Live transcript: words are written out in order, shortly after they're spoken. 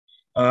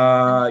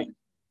Uh,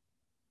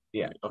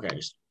 yeah. Okay.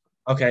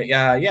 Okay.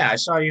 Yeah. Yeah. I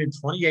saw you in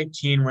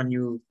 2018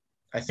 when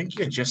I think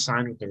you had just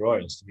signed with the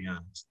Royals, to be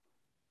honest.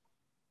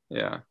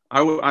 Yeah.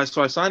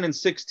 So I signed in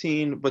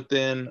 16, but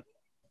then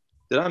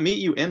did I meet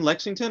you in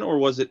Lexington or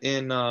was it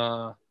in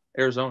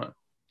Arizona?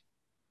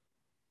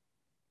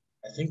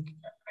 I think,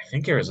 I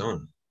think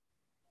Arizona.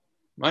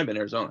 Might have been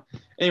Arizona.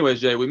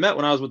 Anyways, Jay, we met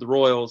when I was with the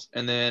Royals,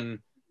 and then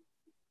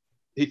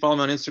he followed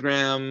me on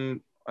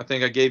Instagram. I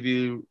think I gave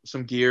you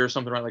some gear,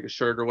 something like a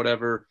shirt or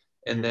whatever.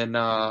 And Mhm. then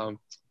a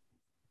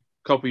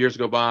couple years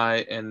go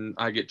by, and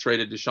I get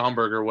traded to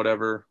Schaumburg or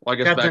whatever. Well, I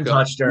guess Kept in back up.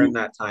 touch during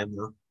that time,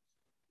 though.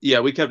 Yeah,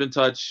 we kept in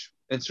touch,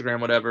 Instagram,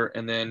 whatever.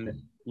 And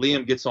then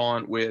Liam gets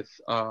on with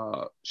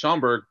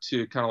Schaumburg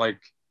to kind of like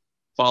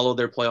follow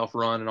their playoff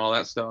run and all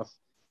that stuff.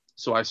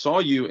 So I saw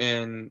you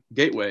in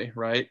Gateway,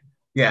 right?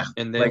 Yeah,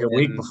 And like a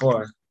week then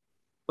before.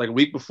 like a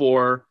week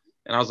before,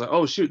 and I was like,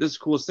 oh shoot, this is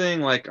the coolest thing.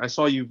 Like I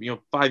saw you,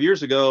 5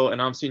 years ago,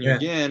 and I'm seeing you Yeah.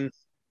 again.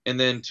 And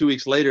then 2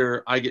 weeks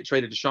later, I get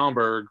traded to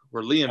Schaumburg,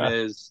 where Liam Yeah,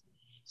 is.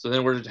 So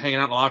then we're just hanging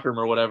out in the locker room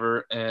or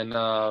whatever, and it's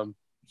Yeah, cool.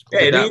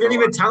 did he that for didn't a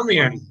even tell me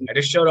while. anything. I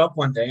just showed up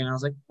one day and I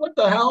was like, "What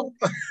the hell?"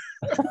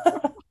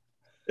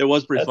 It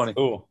was pretty That's funny.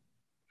 cool.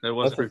 It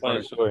was That's a pretty funny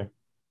funny. story.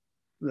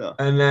 Yeah.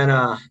 And then,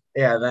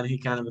 yeah, then he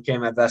kind of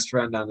became my best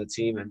friend on the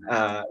team, and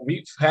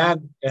we've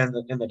had in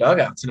the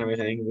dugouts and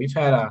everything. We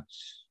had a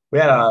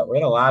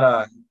lot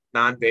of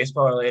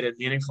non-baseball related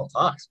meaningful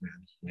talks, man.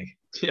 Like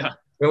Yeah.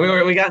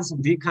 we got in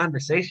some deep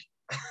conversation.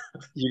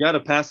 You got to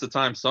pass the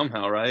time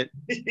somehow, right?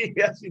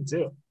 Yes, we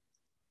do.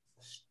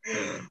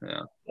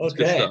 Yeah. It's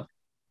good Okay, stuff.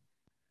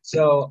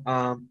 so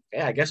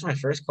yeah, I guess my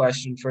first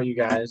question for you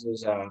guys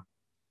is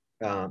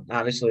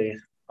obviously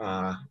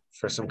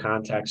for some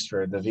context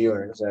for the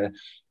viewers,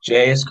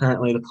 Jay is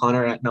currently the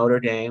punter at Notre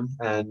Dame,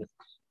 and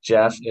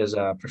Geoff is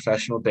a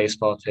professional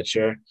baseball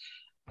pitcher.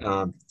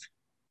 Um,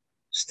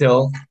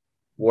 still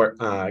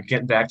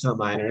getting back to the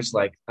minors.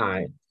 Like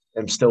I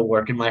am still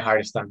working my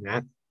hardest on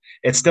that.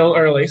 It's still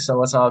early,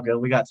 so it's all good.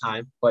 We got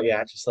time, but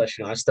yeah, just to let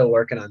you know, I'm still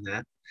working on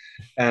that.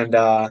 And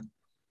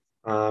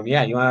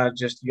yeah, you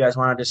guys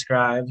want to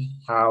describe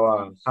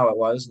how it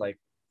was like,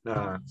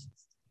 uh,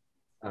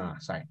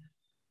 sorry,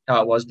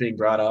 how it was being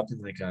brought up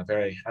in like a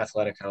very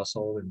athletic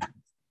household and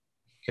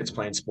kids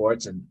playing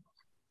sports and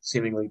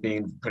seemingly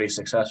being pretty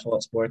successful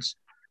at sports.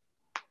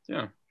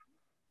 Yeah.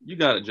 You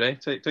got it, Jay.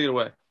 Take it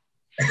away.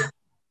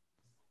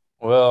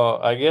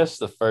 Well, I guess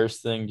the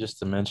first thing just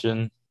to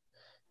mention,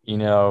 you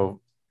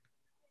know,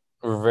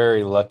 we're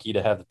very lucky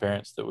to have the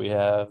parents that we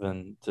have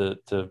and to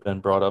have been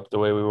brought up the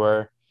way we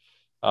were.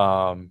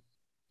 Um,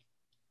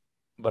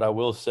 but I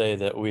will say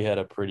that we had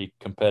a pretty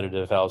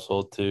competitive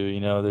household too.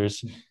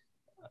 There's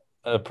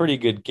a pretty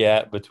good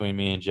gap between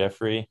me and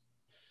Jeffrey.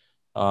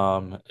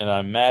 And I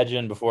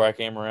imagine before I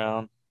came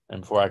around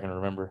and before I can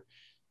remember,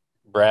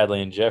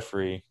 Bradley and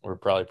Jeffrey were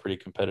probably pretty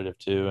competitive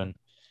too. And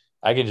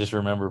I can just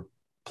remember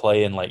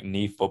playing like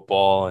knee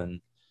football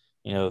and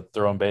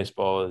throwing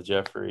baseball with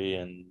Jeffrey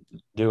and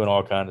doing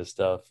all kinds of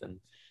stuff. And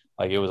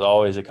like it was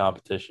always a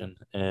competition.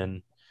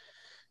 And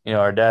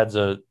our dad's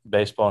a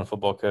baseball and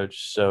football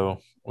coach, so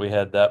we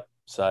had that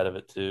side of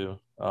it too.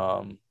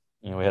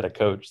 We had a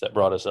coach that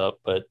brought us up,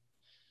 but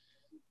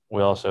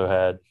we also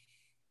had,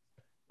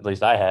 at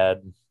least I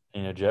had,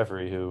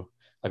 Jeffrey, who,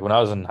 like, when I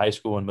was in high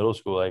school and middle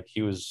school, like,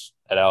 he was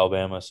at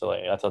Alabama, so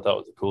like I thought that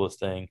was the coolest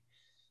thing,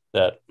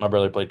 that my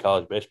brother played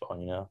college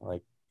baseball.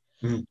 Like,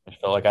 Mhm. I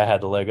felt like I had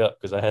the leg up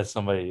because I had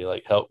somebody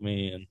like help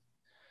me and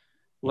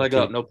Leg teach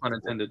up, no pun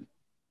intended.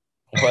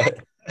 what.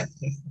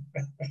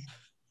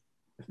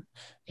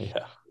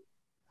 Yeah,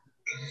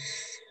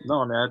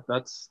 No, man,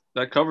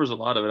 that covers a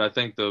lot of it. I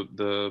think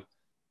the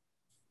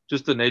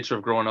just the nature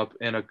of growing up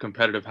in a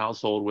competitive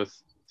household with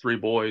three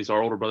boys.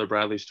 Our older brother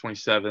Bradley's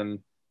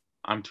 27.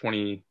 I'm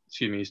 20.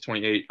 Excuse me, he's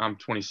 28. I'm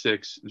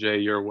 26. Jay,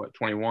 you're what,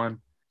 21?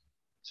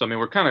 So I mean,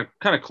 we're kind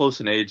of close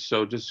in age.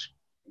 So just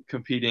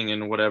competing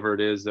in whatever it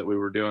is that we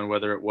were doing,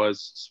 whether it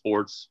was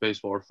sports,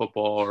 baseball or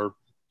football, or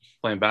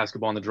playing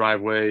basketball in the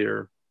driveway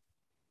or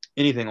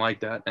anything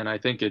like that. And I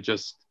think it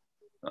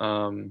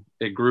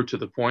grew to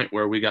the point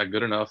where we got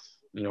good enough.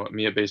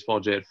 Me at baseball,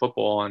 Jay at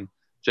football, and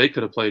Jay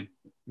could have played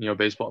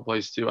baseball at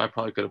places too. I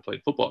probably could have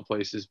played football at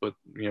places, but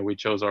we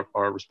chose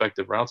our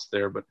respective routes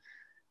there. But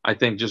I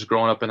think just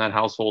growing up in that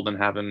household and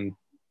having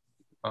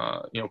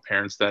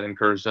parents that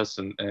encouraged us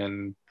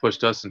and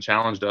pushed us and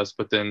challenged us,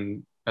 but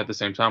then at the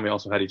same time we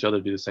also had each other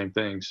do the same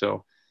thing.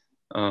 So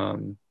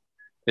um,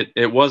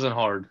 it wasn't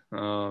hard.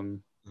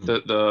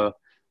 The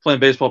playing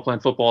baseball,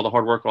 playing football, the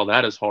hard work, all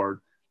that is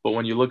hard. But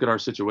when you look at our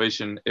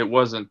situation, it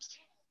wasn't.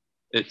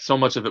 It so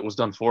much of it was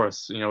done for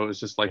us. It was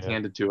just like yeah.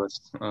 handed to us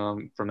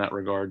from that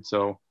regard.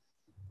 So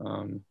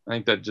I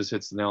think that just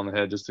hits the nail on the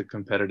head. Just a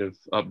competitive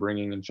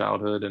upbringing and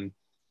childhood and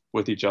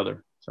with each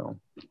other. So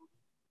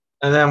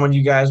And then when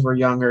you guys were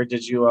younger,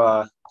 did you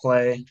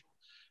play?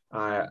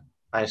 Uh,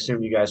 I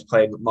assume you guys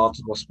played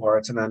multiple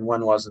sports. And then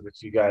when was it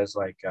that you guys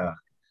like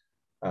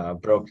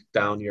broke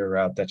down your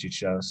route that you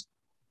chose?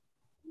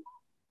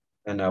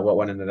 And what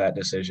went into that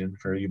decision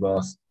for you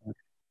both?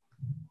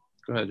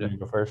 Go ahead, Let Jay. me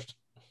go first.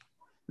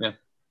 Yeah.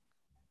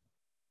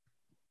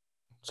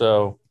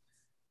 So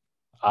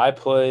I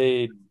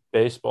played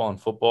baseball and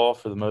football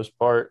for the most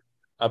part.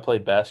 I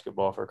played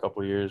basketball for a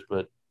couple of years,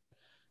 but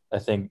I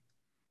think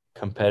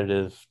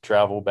competitive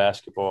travel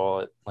basketball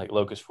at like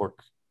Locust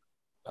Fork,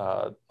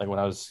 like when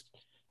I was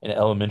in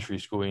elementary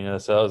school,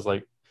 so I was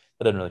like,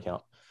 that doesn't really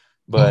count.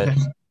 But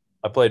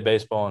I played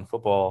baseball and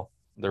football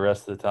the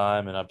rest of the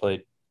time, and I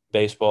played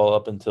baseball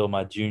up until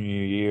my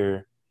junior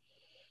year,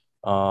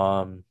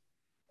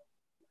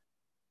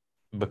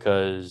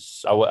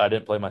 because I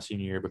didn't play my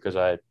senior year because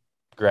I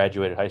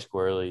graduated high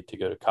school early to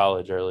go to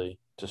college early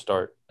to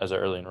start as an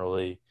early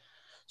enrollee.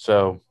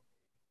 So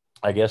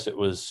I guess it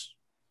was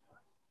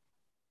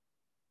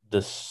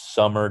the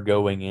summer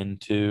going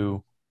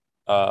into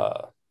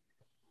uh,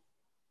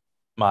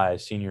 my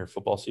senior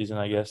football season,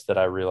 I guess, that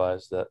I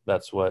realized that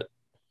that's what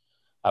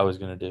I was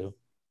going to do.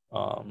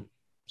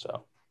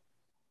 So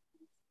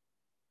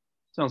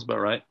Sounds about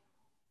right.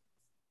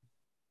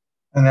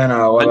 And then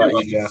what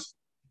about you, Geoff?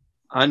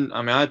 I mean,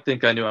 I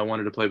think I knew I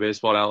wanted to play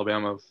baseball at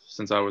Alabama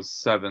since I was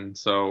 7.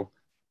 So,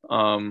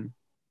 Did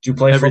you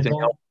play everything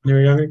football else. when you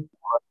were younger? Did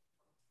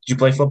you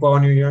play football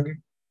when you were younger?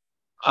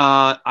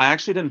 I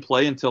actually didn't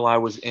play until I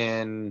was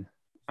in,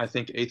 I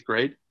think, 8th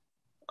grade.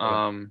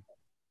 Okay.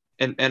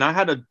 And I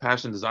had a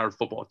passion and desire for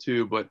football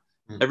too, but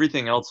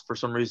everything else for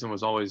some reason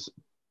was always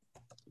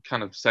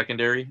kind of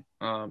secondary.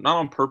 Not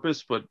on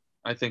purpose, but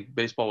I think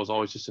baseball was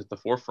always just at the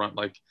forefront.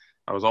 Like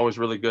I was always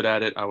really good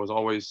at it. I was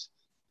always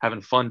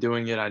having fun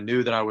doing it. I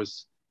knew that I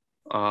was,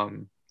 I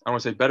don't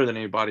want to say better than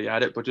anybody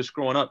at it, but just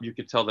growing up, you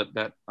could tell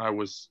that I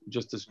was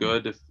just as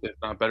good, if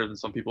not better than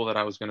some people, that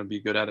I was going to be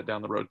good at it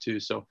down the road too.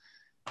 So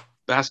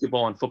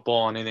basketball and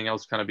football and anything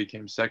else kind of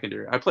became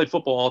secondary. I played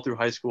football all through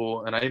high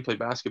school, and I didn't play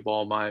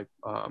basketball my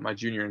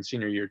junior and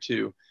senior year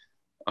too.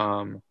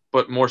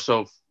 But more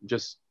so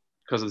just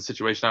because of the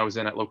situation I was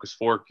in at Locust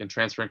Fork and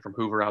transferring from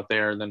Hoover out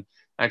there, and then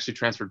I actually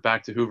transferred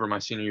back to Hoover my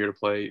senior year to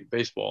play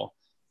baseball.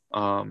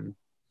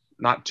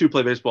 Not to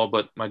play baseball,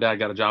 but my dad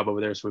got a job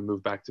over there, so we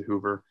moved back to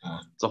Hoover.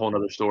 It's a whole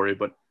other story,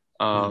 but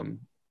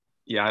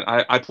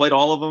yeah, I played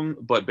all of them,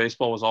 but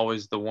baseball was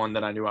always the one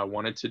that I knew I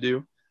wanted to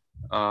do.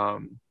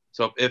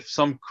 So if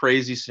some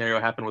crazy scenario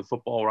happened with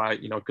football where I,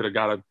 could have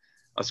got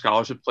a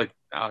scholarship, like,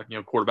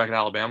 quarterback at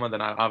Alabama,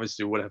 then I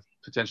obviously would have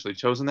potentially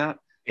chosen that.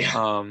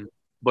 Yeah.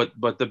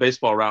 But the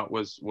baseball route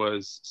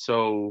was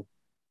so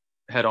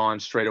head on,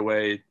 straight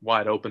away,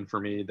 wide open for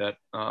me that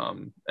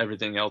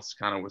everything else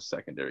kind of was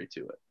secondary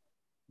to it.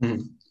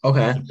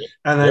 Okay.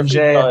 And then Jeffrey's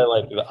Jay,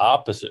 probably like the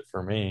opposite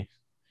for me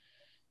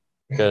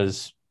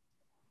because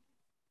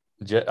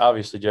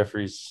obviously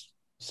Jeffrey's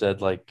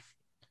said like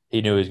he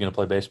knew he was going to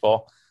play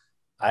baseball.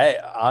 I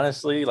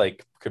honestly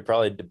like could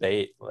probably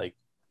debate like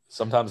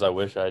sometimes I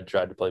wish I had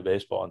tried to play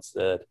baseball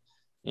instead,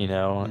 I mean,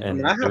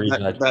 and I the have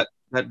reason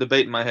that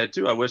debate in my head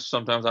too. I wish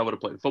sometimes I would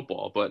have played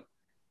football, but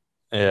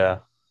yeah.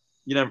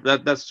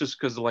 that's just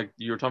because like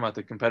you were talking about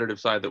the competitive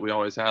side that we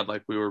always had.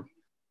 Like we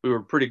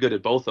were pretty good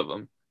at both of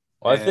them.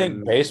 Well, I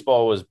think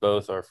baseball was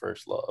both our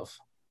first love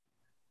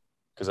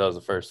because that was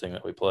the first thing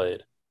that we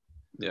played.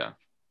 Yeah.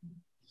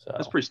 So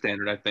that's pretty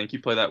standard. I think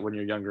you play that when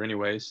you're younger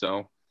anyway.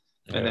 So,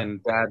 and yeah.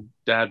 then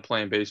dad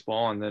playing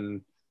baseball, and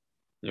then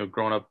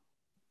growing up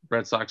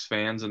Red Sox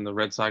fans and the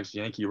Red Sox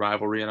Yankee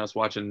rivalry, and us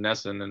watching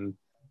Nesson, and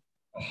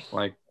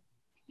like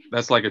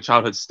that's like a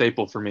childhood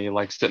staple for me.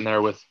 Like sitting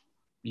there with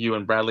you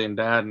and Bradley and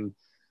Dad and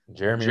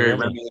Jeremy Jerry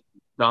Remy. Remy,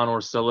 Don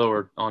Orsillo,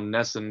 or on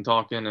Nesson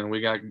talking, and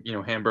we got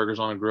hamburgers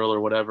on a grill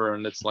or whatever,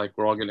 and it's like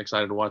we're all getting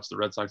excited to watch the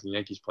Red Sox and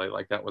Yankees play.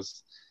 Like that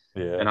was,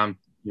 and I'm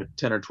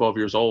 10 or 12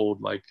 years old.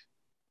 Like,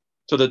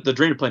 so the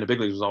dream of playing the big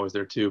leagues was always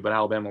there too, but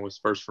Alabama was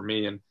first for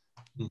me.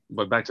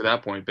 But back to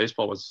that point,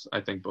 baseball was,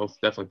 I think,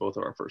 definitely both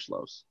of our first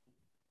loves.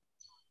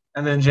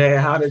 And then Jay,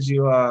 how did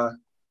you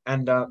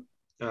end up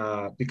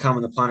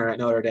becoming the punter at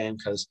Notre Dame?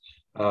 Because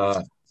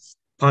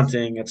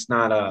punting, it's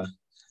not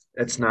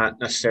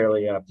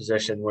necessarily a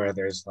position where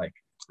there's like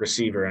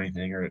receiver or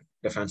anything or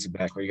defensive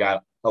back where you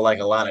got a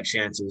lot of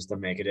chances to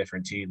make a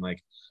different team.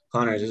 Like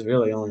punters is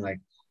really only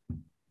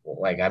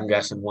like I'm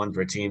guessing one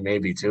per team,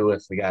 maybe two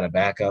if we got a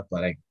backup.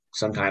 But like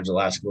sometimes a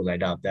lot of schools, I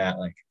doubt that.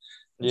 Like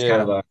it's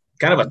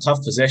kind of a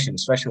tough position,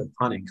 especially with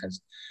punting,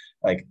 because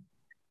like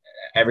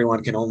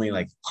everyone can only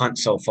like punt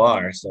so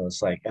far. So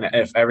it's like, and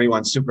if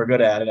everyone's super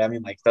good at it, I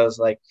mean, like those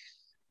like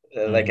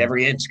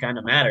every inch kind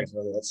of matters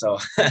with it. So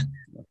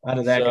how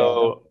did that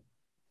go? So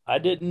I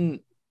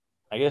didn't.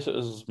 I guess it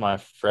was my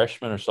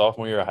freshman or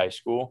sophomore year of high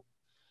school,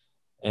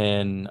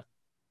 and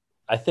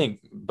I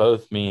think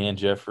both me and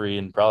Jeffrey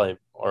and probably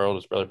our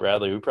oldest brother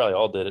Bradley, we probably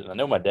all did it. And I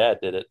know my dad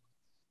did it.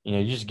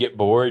 You just get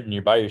bored and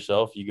you're by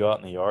yourself. You go out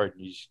in the yard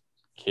and you just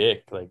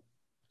kick, like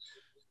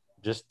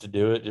just to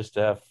do it, just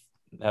to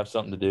have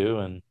something to do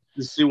and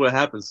just see what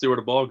happens, see where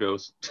the ball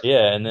goes.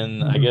 Yeah, and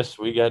then I guess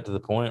we got to the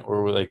point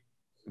where we're like,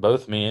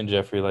 both me and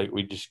Jeffrey, like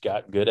we just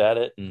got good at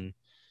it. And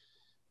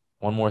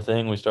one more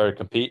thing, we started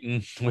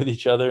competing with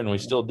each other, and we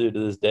still do to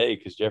this day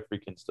because Jeffrey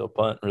can still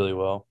punt really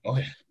well. Oh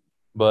yeah.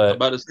 But I'm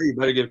about to say, you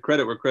better give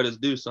credit where credit's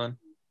due, son.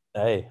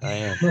 Hey, I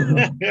am.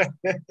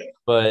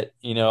 But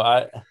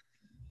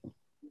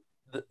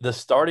the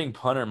starting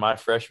punter my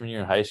freshman year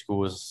in high school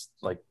was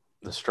like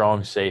the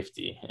strong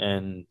safety,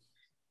 and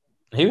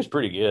he was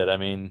pretty good. I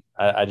mean,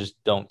 I just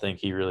don't think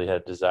he really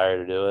had desire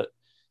to do it,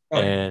 Oh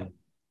yeah. and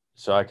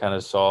so I kind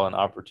of saw an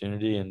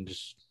opportunity and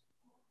just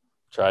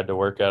tried to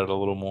work at it a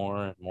little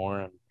more and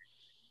more. And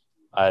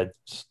I,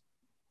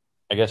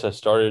 I guess I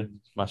started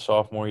my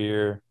sophomore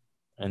year,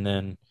 and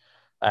then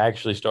I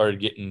actually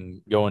started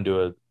going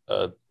to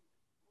a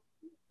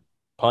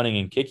punting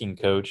and kicking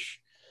coach,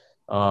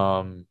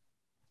 um,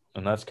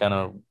 and that's kind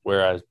of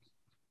where I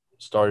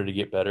started to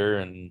get better.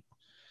 And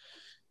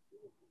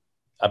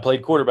I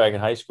played quarterback in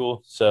high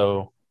school,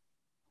 so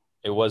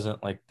it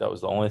wasn't like that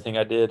was the only thing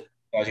I did.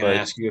 I was gonna But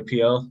ask you a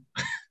PO.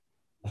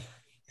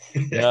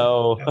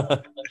 no,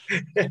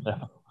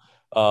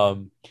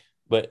 no.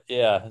 But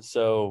yeah,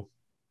 so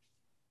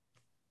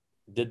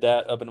did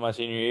that up into my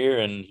senior year,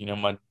 and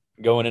my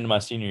going into my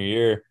senior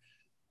year,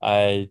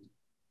 I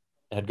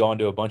had gone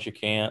to a bunch of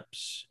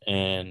camps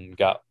and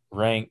got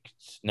ranked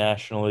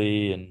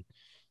nationally, and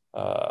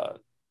uh,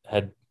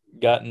 had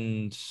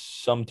gotten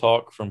some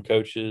talk from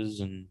coaches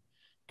and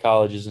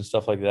colleges and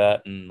stuff like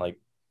that, and like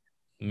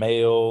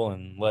mail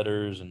and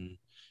letters and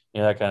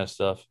that kind of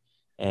stuff.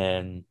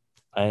 And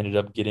I ended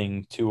up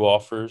getting three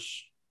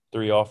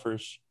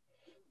offers,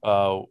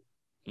 uh,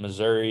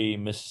 Missouri,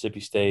 Mississippi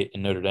State,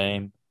 and Notre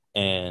Dame.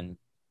 And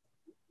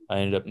I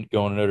ended up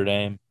going to Notre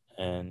Dame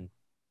and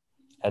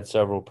had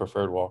several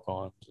preferred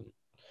walk-ons.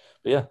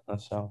 But yeah,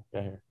 that's how I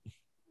got here.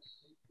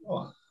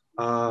 Cool.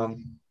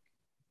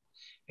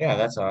 Yeah,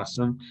 that's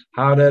awesome.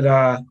 How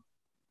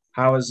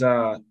has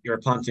your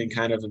punting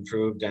kind of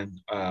improved, and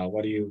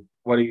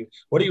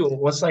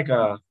what's like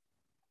a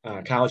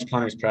college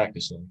punter's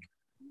practice like?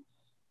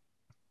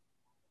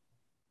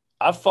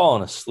 I've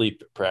fallen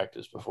asleep at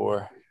practice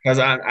before. Because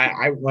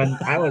I when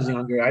I was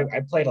younger, I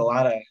played a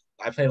lot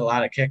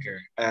of kicker,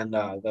 and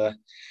the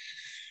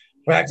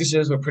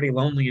practices were pretty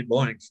lonely and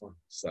boring for me.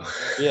 So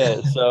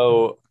Yeah,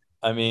 so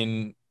I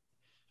mean,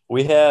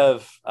 we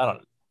have I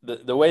don't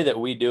the way that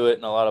we do it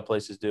and a lot of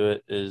places do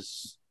it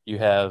is you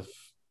have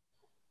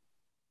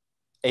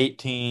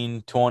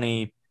 18,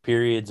 20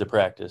 periods of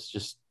practice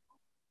just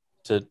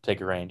to take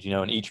a range,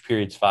 and each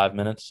period's 5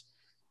 minutes.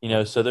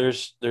 So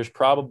there's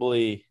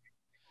probably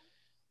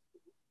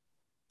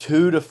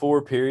 2 to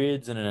 4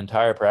 periods in an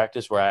entire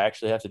practice where I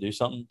actually have to do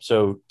something.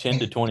 So 10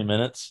 to 20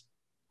 minutes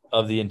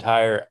of the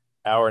entire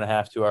hour and a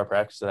half, 2 hour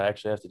practice that I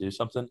actually have to do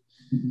something.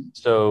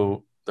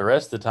 So the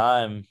rest of the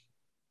time,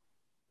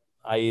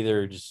 I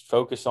either just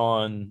focus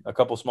on a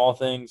couple small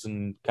things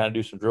and kind of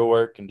do some drill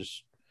work and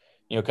just,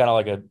 kind of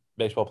like a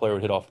baseball player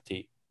would hit off a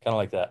tee, kind of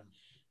like that.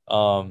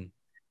 Um,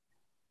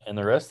 and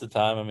the rest of the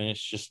time, I mean,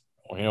 it's just,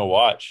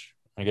 watch.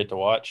 I get to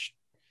watch.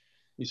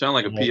 You sound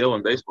like a PO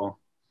in baseball.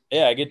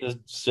 Yeah, I get to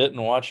sit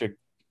and watch a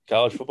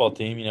college football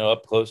team,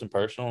 up close and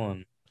personal.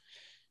 And,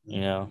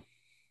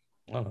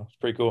 I don't know, it's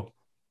pretty cool.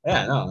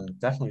 yeah, no, it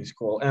definitely is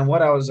cool. And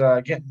what I was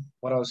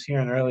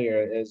hearing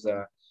earlier is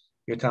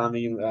you're telling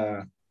me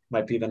you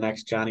might be the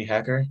next Johnny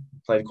Hecker,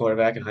 played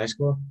quarterback in high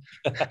school.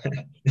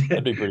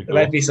 That'd be pretty There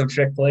might cool. be some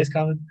trick plays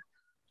coming.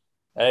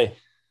 Hey,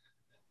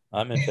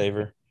 I'm in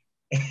favor.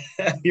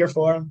 You're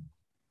for him.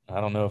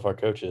 I don't know if our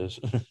coach is.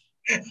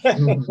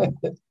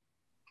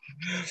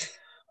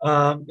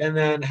 And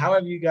then how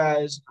have you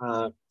guys?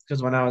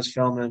 Because when I was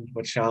filming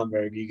with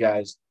Schaumburg, you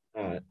guys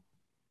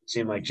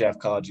seemed like Jeff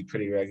called you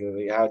pretty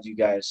regularly. How do you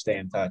guys stay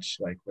in touch,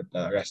 like with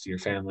the rest of your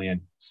family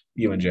and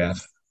you and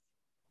Jeff?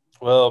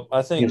 Well,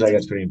 I Seems think like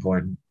that's pretty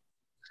important.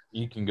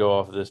 you can go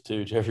off of this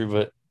too, Jeffrey.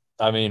 But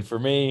I mean, for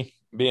me,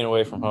 being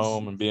away from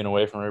home and being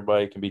away from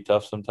everybody can be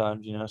tough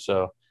sometimes,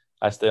 So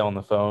I stay on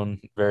the phone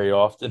very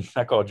often.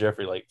 I call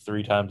Jeffrey like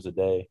 3 times a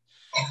day,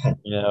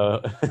 you know.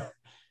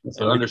 That's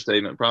an And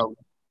understatement, probably.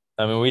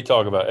 we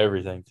talk about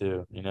everything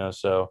too,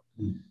 So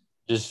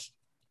just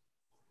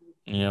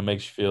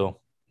makes you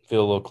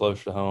feel a little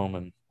closer to home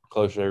and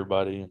closer to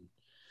everybody, and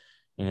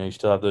you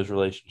still have those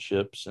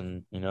relationships,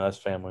 and that's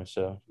family,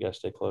 so you gotta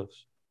stay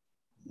close.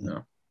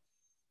 No.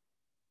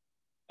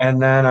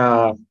 And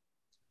then,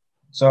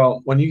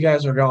 so when you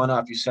guys were growing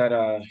up, you said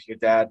your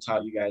dad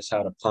taught you guys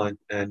how to punt,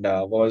 and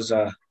what was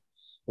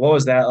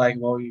that like?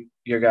 What were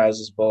your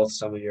guys' both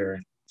some of your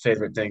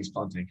favorite things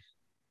punting?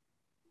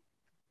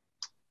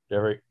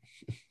 Jeffrey.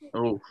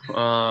 Oh,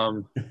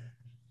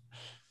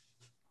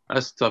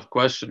 that's a tough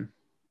question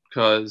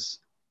because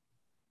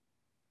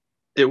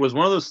it was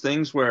one of those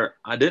things where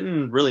I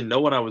didn't really know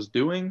what I was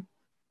doing.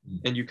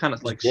 And you kind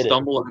of like did it.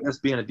 stumble, I guess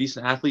being a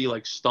decent athlete, you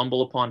like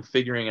stumble upon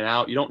figuring it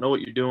out. You don't know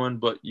what you're doing,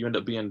 but you end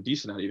up being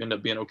decent at it. You end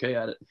up being okay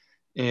at it.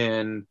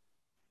 And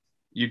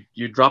you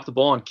drop the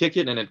ball and kick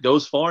it and it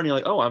goes far and you're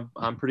like, oh,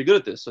 I'm pretty good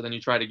at this. So then you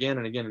try it again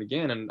and again and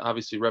again. And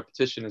obviously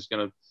repetition is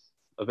going to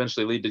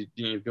eventually lead to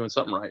you doing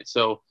something right.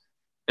 So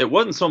it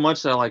wasn't so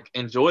much that I like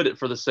enjoyed it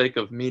for the sake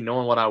of me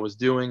knowing what I was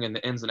doing and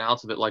the ins and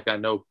outs of it. Like I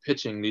know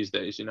pitching these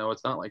days,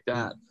 it's not like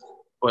that.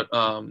 But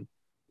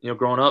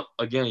growing up,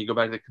 again, you go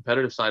back to the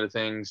competitive side of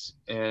things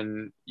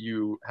and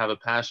you have a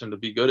passion to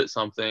be good at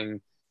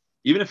something.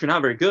 Even if you're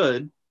not very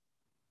good,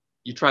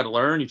 you try to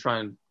learn, you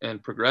try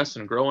and progress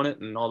and grow in it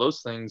and all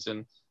those things.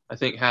 And I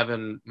think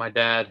having my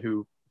dad,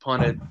 who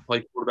punted,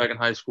 played quarterback in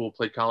high school,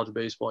 played college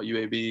baseball at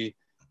UAB.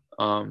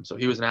 So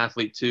he was an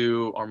athlete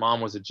too. Our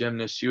mom was a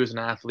gymnast. She was an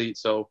athlete.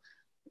 So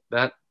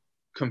that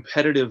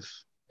competitive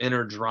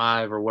inner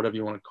drive, or whatever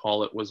you want to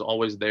call it, was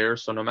always there.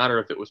 So no matter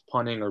if it was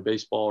punting or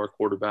baseball or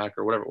quarterback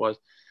or whatever it was,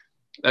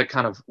 that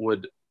kind of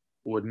would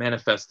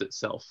manifest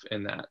itself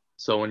in that.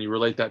 So when you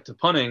relate that to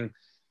punting,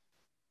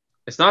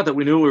 it's not that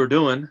we knew what we were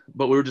doing,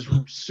 but we were just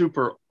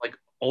super, like,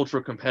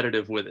 ultra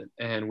competitive with it.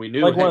 And we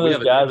knew, Like hey, one we of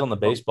have those guys on the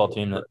baseball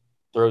team that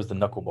throws the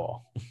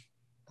knuckleball.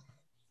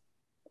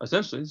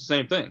 Essentially, it's the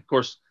same thing. Of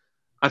course,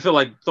 I feel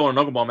like throwing a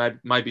knuckleball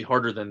might be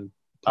harder than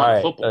All punting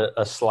right, football.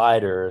 a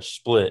slider, a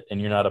split, and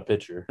you're not a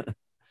pitcher.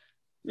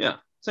 Yeah,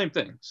 same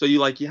thing. So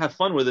you have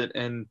fun with it,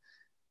 and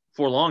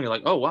for long you're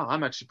like, oh wow,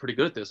 I'm actually pretty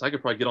good at this. I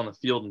could probably get on the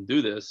field and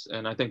do this.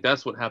 And I think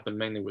that's what happened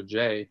mainly with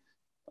Jay.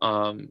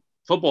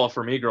 Football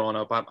for me growing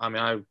up,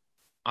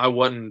 I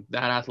wasn't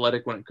that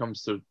athletic when it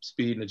comes to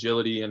speed and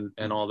agility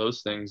and all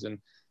those things. And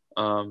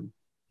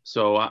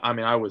so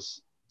I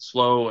was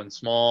slow and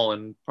small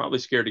and probably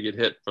scared to get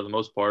hit for the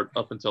most part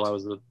up until I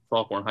was a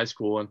sophomore in high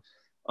school.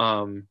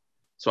 And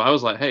so I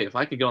was like, hey, if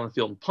I can get on the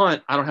field and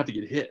punt, I don't have to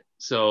get hit.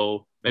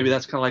 So maybe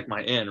that's kind of like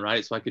my end,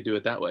 right? So I could do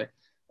it that way.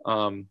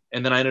 And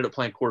then I ended up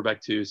playing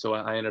quarterback too. So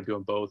I ended up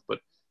doing both. But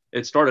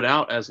it started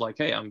out as like,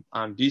 hey,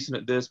 I'm decent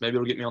at this. Maybe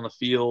it'll get me on the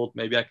field.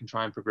 Maybe I can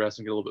try and progress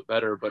and get a little bit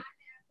better. But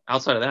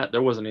outside of that,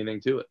 there wasn't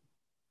anything to it.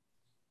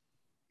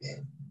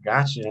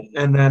 Gotcha.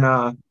 And then,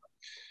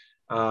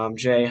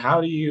 Jay,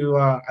 how do you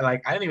I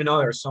didn't even know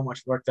there was so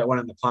much work that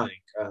went into punting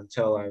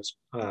until I was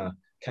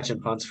catching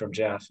punts from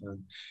Geoff.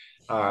 And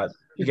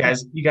you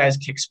guys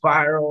kick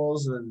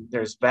spirals and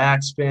there's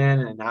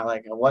backspin and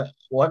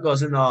what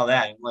goes into all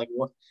that? And like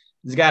what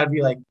there's got to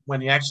be like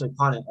when you actually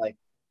punt it, like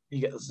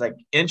it's like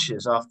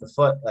inches off the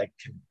foot, like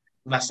can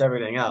mess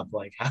everything up.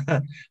 Like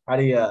how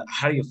do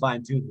you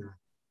fine tune that?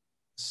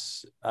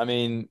 I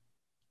mean,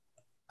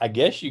 I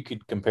guess you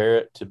could compare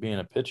it to being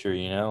a pitcher,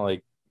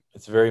 like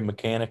it's very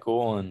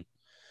mechanical and,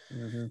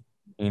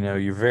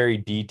 you're very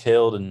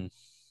detailed in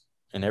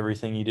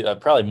everything you do.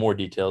 Probably more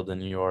detailed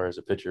than you are as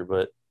a pitcher,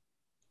 but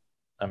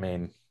I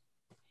mean,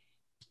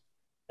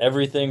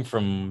 everything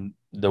from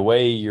the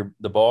way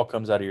the ball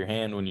comes out of your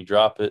hand when you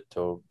drop it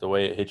to the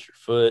way it hits your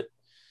foot,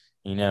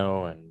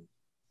 and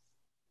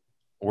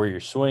where your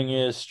swing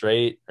is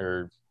straight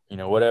or,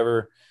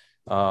 whatever.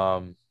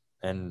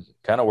 And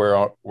kind of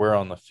where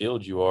on the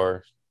field you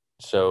are.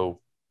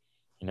 So,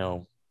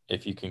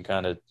 if you can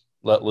kind of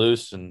let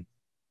loose and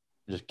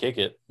just kick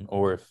it,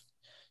 or if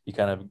you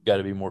kind of got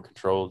to be more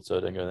controlled so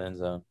it doesn't go to the end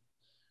zone.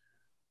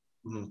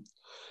 Mm-hmm.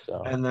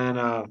 So. And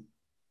then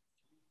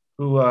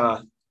who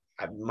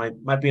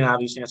might be an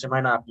obvious answer,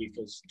 might not be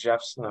because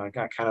Geoff's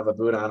got kind of a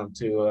boot on him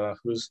too.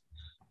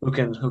 Who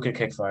can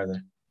kick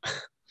farther?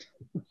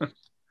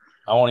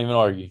 I won't even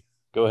argue.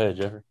 Go ahead,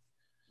 Jeffrey.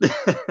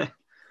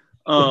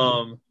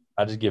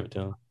 I just give it to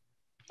him.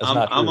 That's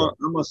not true.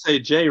 I'm gonna say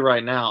Jay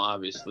right now,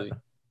 obviously,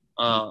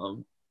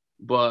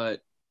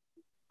 but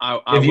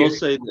I will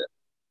say that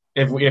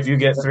if you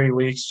get 3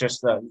 weeks,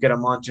 just get a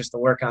month just to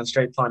work on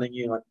straight punting,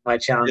 you might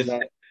challenge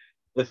that.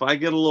 If I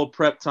get a little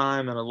prep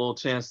time and a little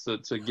chance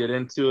to get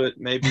into it,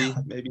 maybe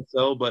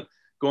so. But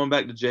going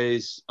back to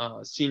Jay's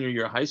senior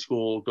year of high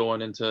school,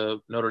 going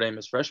into Notre Dame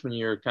his freshman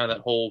year, kind of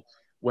that whole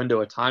window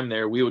of time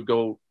there, we would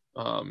go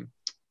to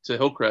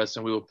Hillcrest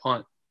and we would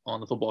punt on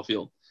the football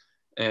field.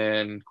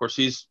 And of course,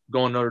 he's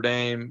going Notre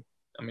Dame.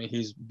 I mean,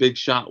 he's big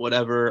shot,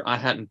 whatever. I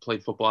hadn't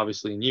played football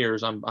obviously in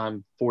years.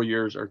 I'm 4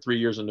 years or 3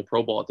 years into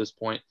pro ball at this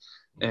point,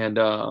 and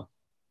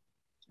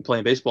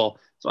playing baseball.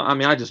 So I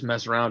mean, I just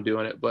mess around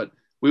doing it. But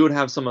we would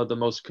have some of the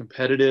most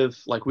competitive.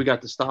 Like we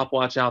got the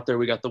stopwatch out there,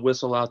 we got the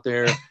whistle out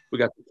there, we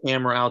got the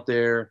camera out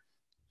there,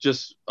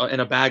 just in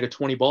a bag of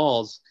 20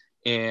 balls.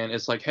 And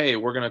it's like, hey,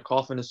 we're gonna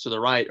coffin this to the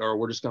right, or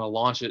we're just gonna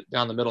launch it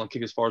down the middle and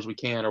kick as far as we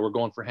can, or we're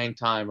going for hang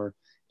time, or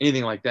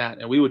anything like that.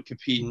 And we would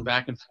compete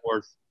back and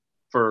forth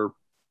for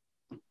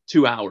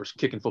 2 hours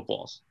kicking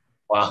footballs.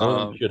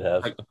 Wow. Should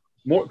have.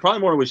 Probably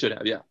more than we should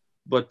have. Yeah.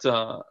 But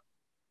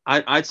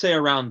I'd say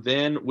around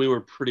then we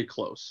were pretty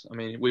close. I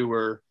mean,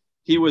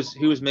 he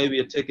was maybe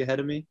a tick ahead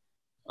of me.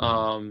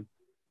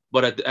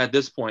 But at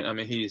this point, I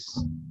mean,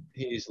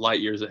 he's light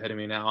years ahead of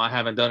me now. I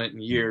haven't done it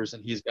in years,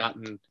 and he's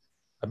gotten.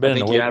 I've been in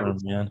the weight room,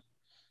 man.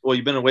 Well,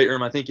 you've been in the weight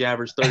room. I think you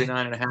averaged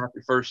 39.5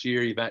 your first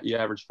year. You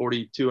averaged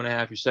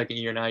 42.5 your second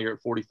year. Now you're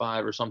at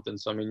 45 or something.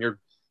 So I mean, you're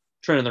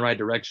trending the right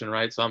direction,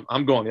 right? So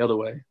I'm going the other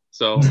way.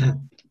 So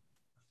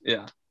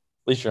yeah. At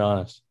least you're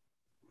honest.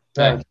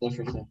 Right. That's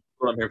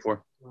what I'm here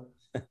for.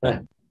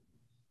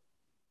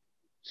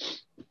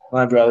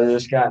 My brother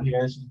just got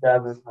here. This is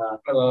Devin.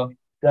 Hello.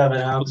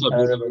 Devin, how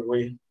competitive are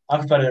we? How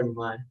competitive am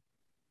I?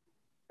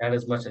 Not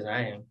as much as I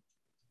am.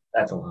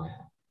 That's a lie.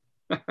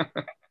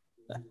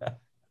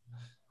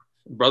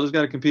 Brother's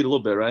got to compete a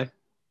little bit, right?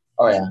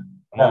 Oh yeah.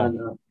 Come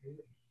on.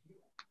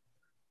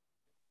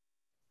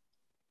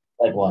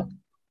 Like what?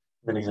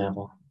 An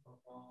example.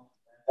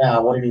 Yeah,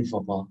 what do you mean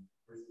football?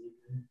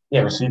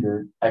 Yeah,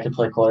 receiver. I could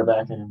play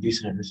quarterback and I'm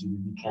decent at receiver.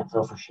 You can't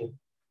throw for shit.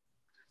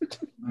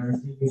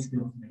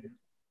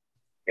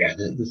 Yeah,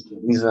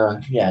 he's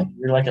yeah,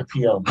 you're like a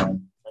PO,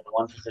 man. Like a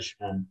one position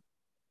man.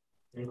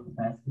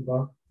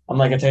 Basketball. I'm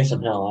like a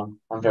Taysom Hill.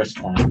 I'm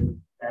versatile.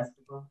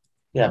 Basketball.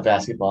 Yeah,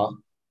 basketball.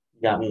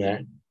 You got me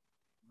there.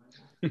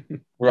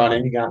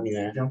 Running, you got me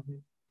there.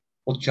 Jumping.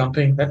 Well,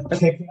 jumping. I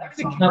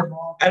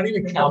don't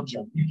even count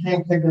jumping. You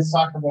can't take a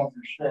soccer ball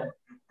for shit.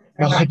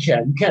 No, I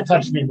can't. You can't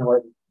touch me in the way.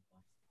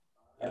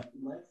 Yeah,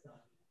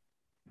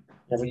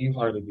 but you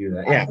hardly do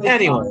that. Yeah.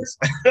 Anyways.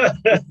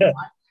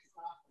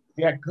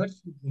 Yeah, good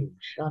for you.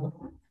 Shut up.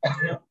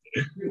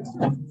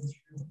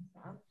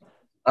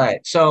 All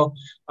right. So,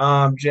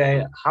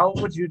 Jay, how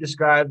would you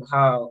describe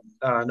how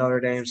Notre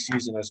Dame's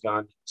season has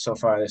gone so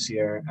far this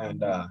year,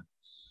 and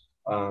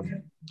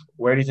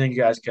where do you think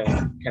you guys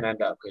can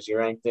end up? Because you're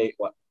ranked eight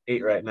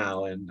right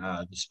now, and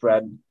the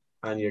spread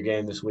on your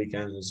game this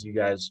weekend is you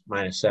guys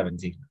minus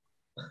 17.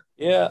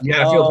 Yeah.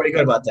 Yeah, I feel pretty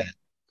good about that.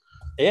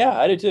 Yeah,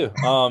 I do too.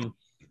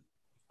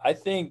 I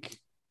think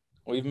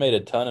we've made a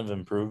ton of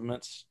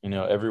improvements,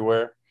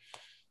 everywhere.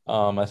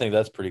 I think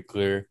that's pretty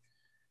clear.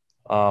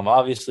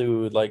 Obviously, we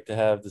would like to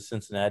have the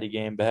Cincinnati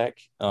game back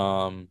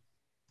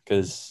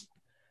because,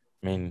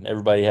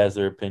 everybody has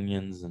their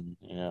opinions and,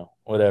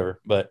 whatever.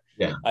 But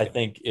yeah, I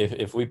think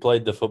if we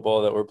played the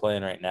football that we're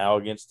playing right now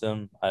against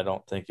them, I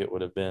don't think it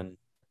would have been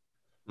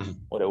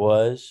what it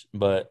was.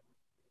 But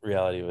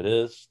reality of it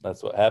is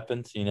that's what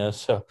happens,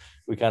 so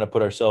we kind of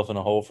put ourselves in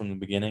a hole from the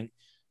beginning.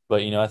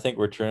 But, I think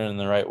we're trending in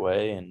the right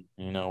way and,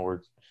 I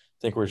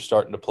think we're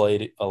starting to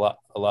play a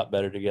lot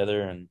better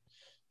together and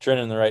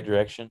trending in the right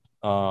direction.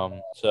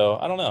 So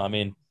I don't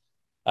know.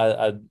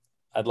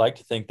 I'd like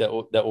to think that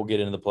we'll get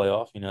into the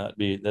playoff.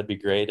 That'd be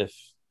great if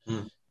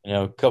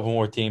a couple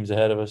more teams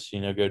ahead of us,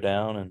 go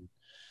down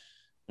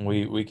and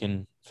we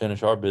can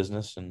finish our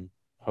business and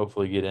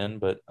hopefully get in.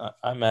 But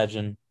I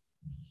imagine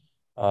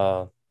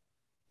a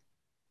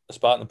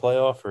spot in the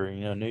playoff or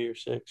New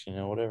Year's Six,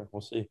 whatever.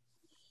 We'll see.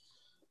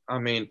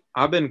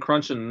 I've been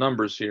crunching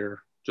numbers here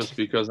just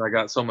because I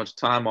got so much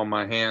time on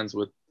my hands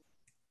with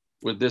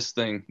this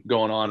thing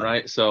going on,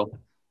 right? So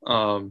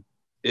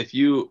if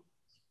you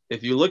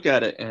look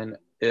at it, and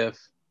if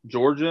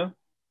Georgia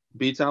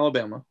beats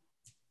Alabama,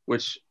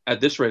 which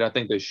at this rate I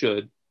think they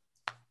should,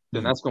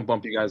 then that's going to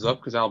bump you guys up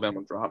because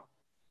Alabama dropped.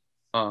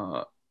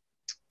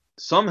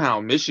 Somehow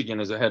Michigan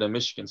is ahead of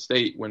Michigan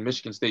State when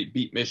Michigan State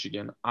beat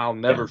Michigan. I'll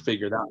never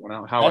figure that one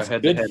out. How that's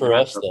head-to-head good for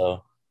us,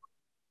 though.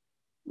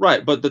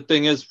 Right, but the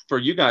thing is, for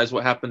you guys,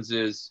 what happens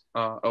is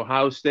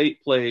Ohio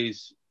State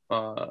plays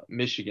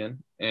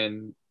Michigan,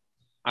 and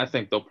I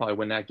think they'll probably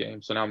win that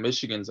game. So now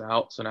Michigan's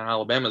out. So now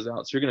Alabama's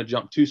out. So you're going to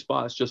jump 2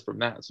 spots just from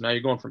that. So now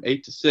you're going from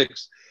 8 to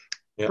 6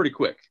 pretty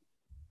quick.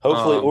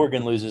 Hopefully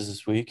Oregon loses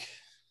this week.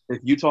 If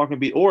Utah can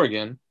beat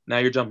Oregon, now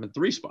you're jumping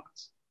 3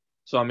 spots.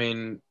 So,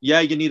 yeah,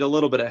 you need a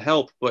little bit of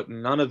help, but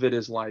none of it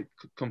is like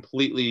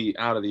completely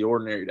out of the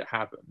ordinary to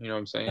happen. You know what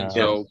I'm saying?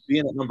 So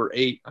being at number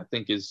 8, I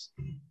think is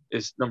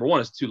number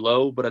one, is too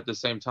low. But at the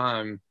same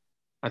time,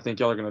 I think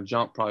y'all are going to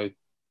jump probably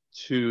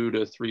 2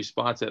 to 3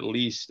 spots at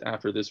least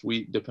after this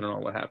week, depending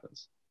on what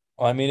happens.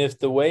 Well, if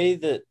the way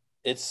that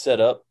it's set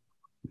up,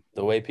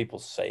 the way people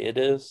say it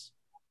is,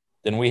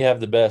 then we have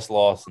the best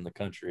loss in the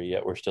country,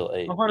 yet we's still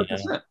 8.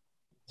 100%.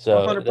 So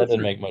 100%. that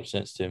doesn't make much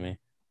sense to me.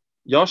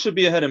 Y'all should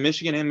be ahead of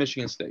Michigan and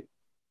Michigan State.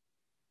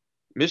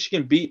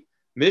 Michigan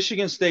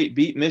State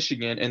beat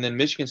Michigan, and then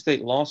Michigan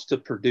State lost to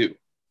Purdue.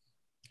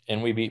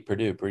 And we beat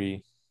Purdue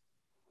pretty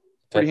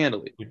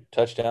handily.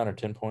 Touchdown or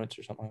 10 points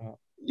or something like that.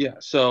 Yeah,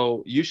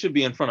 so you should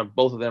be in front of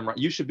both of them. Right?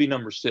 You should be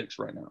number 6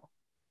 right now.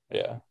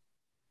 Yeah.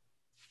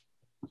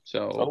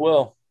 So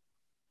well.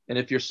 And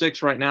if you're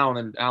 6 right now, and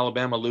then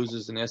Alabama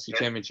loses in the SEC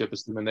championship,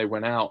 assuming they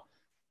went out,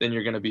 then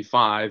you're going to be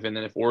 5. And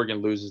then if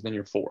Oregon loses, then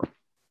you're 4.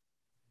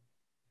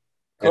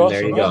 And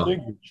there you go.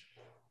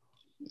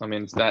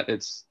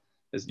 It's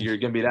you're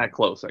going to be that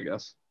close, I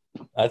guess.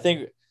 I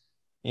think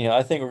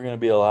we're going to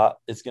be a lot.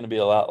 It's going to be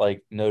a lot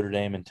like Notre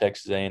Dame and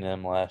Texas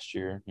A&M last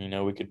year.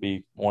 We could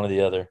be one or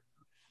the other.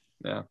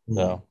 Yeah.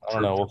 So I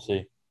don't know. We'll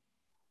see.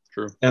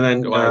 True.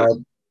 And then,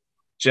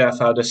 Geoff,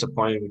 how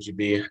disappointed would you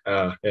be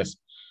if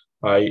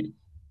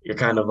you're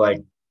kind of like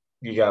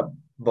you got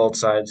both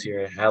sides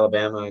here,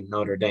 Alabama and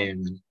Notre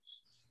Dame, and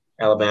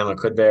Alabama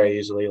could very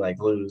easily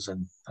lose,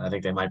 and I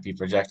think they might be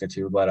projected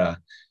to, but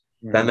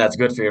then that's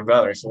good for your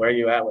brother. So where are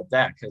you at with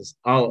that? Because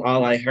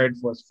all I heard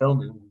was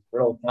filming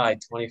Roll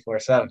Tide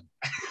 24/7.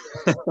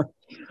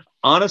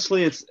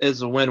 Honestly,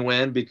 it's a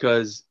win-win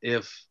because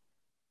if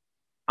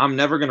I'm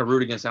never going to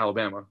root against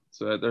Alabama,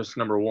 so there's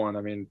number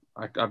one.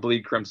 I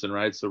bleed crimson,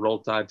 right? So Roll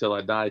Tide till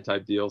I die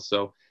type deal.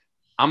 So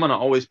I'm going to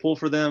always pull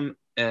for them,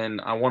 and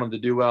I want them to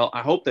do well.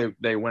 I hope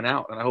they win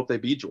out, and I hope they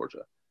beat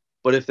Georgia.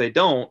 But if they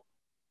don't,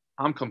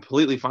 I'm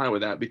completely fine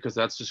with that because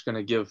that's just going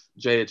to give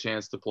Jay a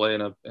chance to play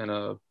in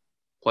a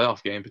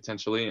playoff game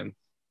potentially. And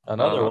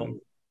another one.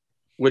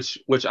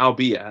 which I'll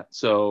be at.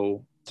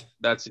 So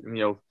that's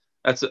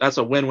that's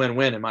a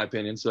win-win-win in my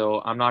opinion.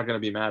 So I'm not going to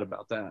be mad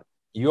about that.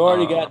 You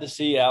already got to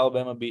see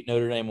Alabama beat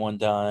Notre Dame one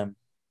time.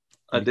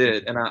 I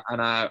did,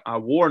 and I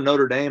wore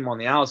Notre Dame on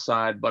the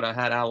outside, but I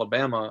had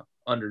Alabama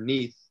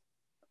underneath,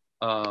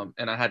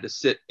 and I had to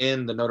sit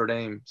in the Notre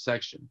Dame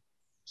section.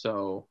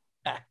 So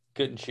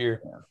couldn't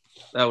cheer. Yeah,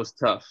 that was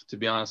tough, to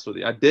be honest with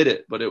you. I did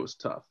it, but it was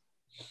tough.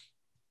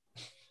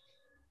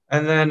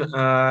 And then,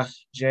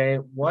 Jay,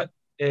 what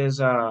is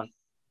with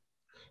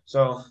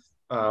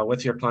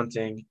your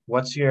punting,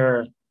 what's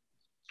your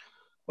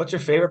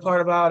favorite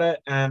part about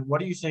it, and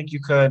what do you think you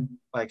could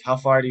like? How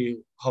far do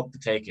you hope to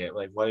take it?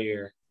 Like,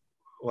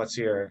 what's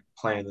your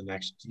plan the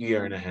next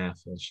year and a half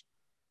ish?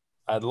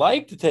 I'd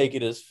like to take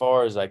it as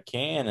far as I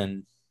can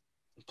and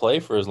play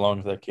for as long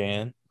as I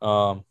can.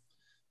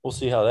 We'll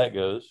see how that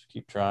goes.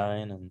 Keep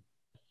trying and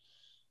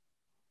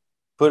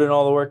put in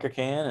all the work I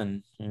can,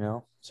 and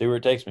see where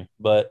it takes me.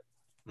 But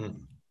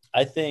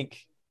I think,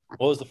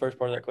 what was the first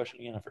part of that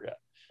question again? I forgot.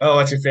 Oh,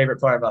 what's your favorite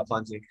part about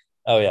punting?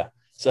 Oh yeah,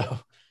 so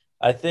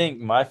I think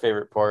my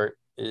favorite part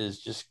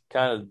is just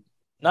kind of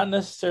not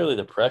necessarily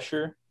the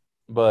pressure,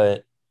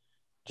 but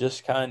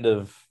just kind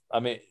of. I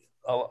mean,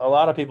 a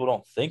lot of people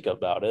don't think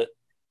about it.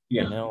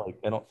 Yeah.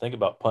 Like they don't think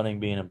about punting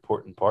being an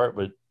important part,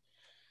 but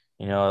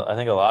I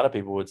think a lot of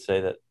people would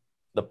say that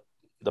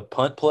the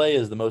punt play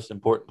is the most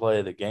important play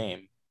of the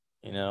game.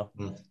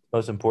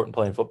 Most important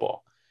play in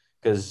football,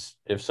 because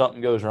if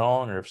something goes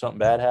wrong or if something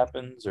bad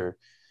happens or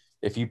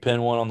if you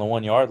pin one on the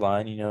 1 yard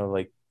line,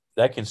 like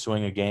that can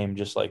swing a game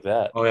just like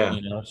that. Oh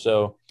yeah.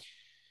 So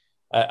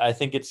I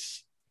think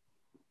it's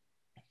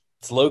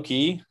low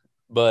key,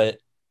 but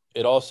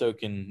it also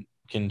can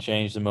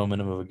change the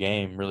momentum of a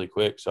game really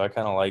quick. So I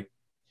kind of like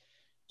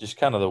just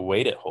kind of the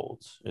weight it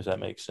holds, if that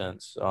makes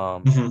sense.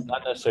 Not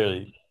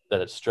necessarily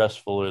that it's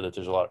stressful or that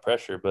there's a lot of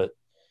pressure, but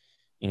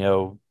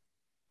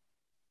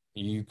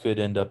you could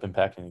end up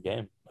impacting the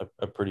game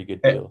a pretty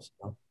good deal.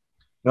 So.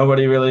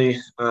 Nobody really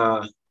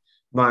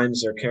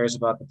minds or cares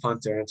about the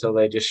punter until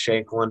they just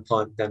shake one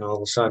punt. Then all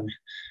of a sudden,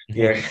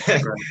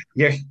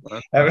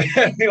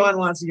 everyone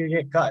wants you to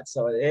get cut.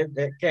 So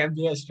it can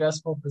be a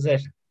stressful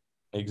position.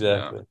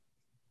 Exactly. Yeah.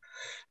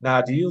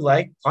 Now, do you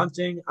like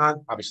punting?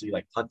 Obviously, you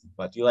like punting,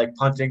 but do you like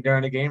punting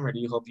during a game, or do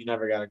you hope you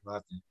never got to go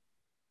out there?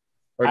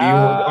 Or do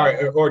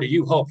you, or do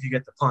you hope you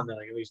get the punt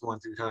like at least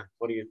 1-2 times?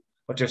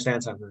 What's your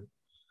stance on that?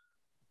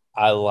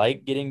 I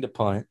like getting to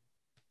punt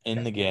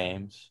in the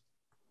games.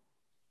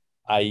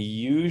 I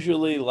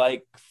usually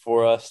like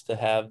for us to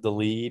have the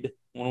lead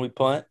when we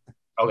punt.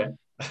 Okay.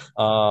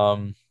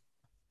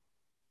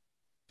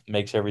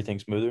 Makes everything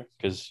smoother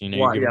because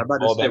Why? Yeah, I'm about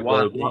to say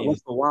why.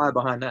 What's the why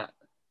behind that?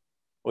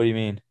 What do you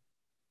mean?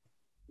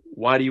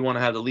 Why do you want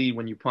to have the lead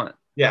when you punt?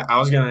 Yeah, I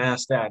was going to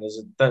ask that.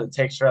 Does it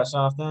take stress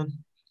off then?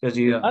 Because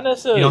not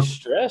necessarily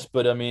stress,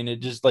 but I mean,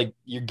 it just like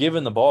you're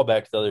giving the ball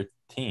back to the other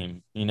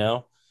team,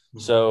 Mm-hmm.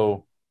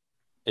 So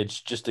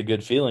it's just a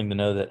good feeling to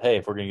know that, hey,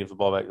 if we're going to give the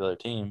ball back to the other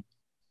team,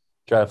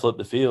 try to flip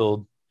the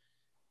field,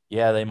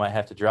 yeah, they might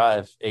have to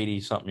drive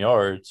 80-something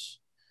yards,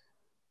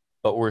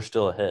 but we're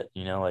still ahead,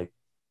 like.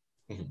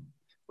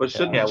 But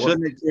shouldn't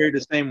it carry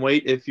the same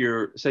weight if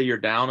you're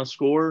down a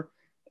score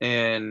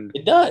and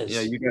it does?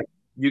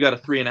 You got a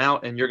 3 and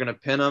out and you're going to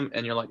pin them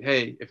and you're like,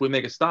 hey, if we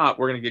make a stop,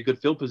 we're going to get good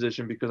field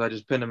position because I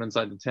just pinned them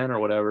inside the 10 or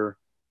whatever.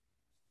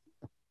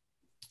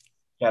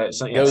 Got it.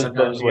 Sometimes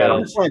you got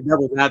to play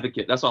devil's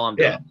advocate. That's all I'm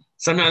doing. Yeah.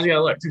 Sometimes you got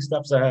to look 2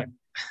 steps ahead.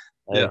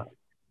 Yeah.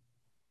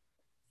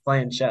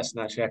 Playing chess,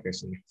 not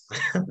checkers.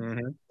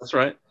 That's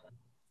right.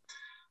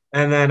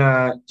 And then,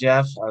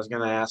 Geoff, I was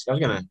gonna ask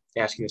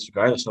you this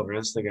regardless over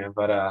Instagram,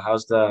 but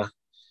how's the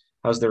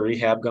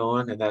rehab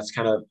going? And that's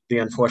kind of the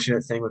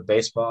unfortunate thing with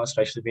baseball,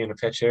 especially being a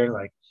pitcher.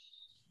 Like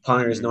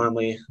punter is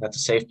normally that's a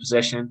safe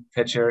position.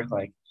 Pitcher,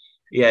 like,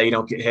 yeah, you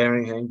don't get hit or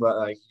anything, but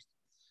like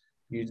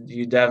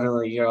you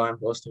definitely your arm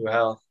goes through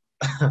hell.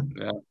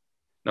 Yeah.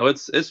 No,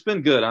 it's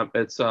been good.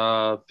 It's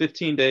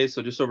 15 days,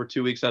 so just over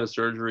 2 weeks out of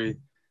surgery.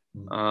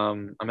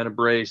 I'm in a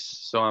brace,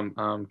 so I'm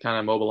kind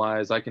of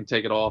mobilized. I can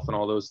take it off and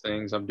all those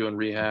things. I'm doing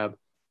rehab.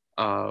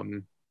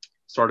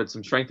 Started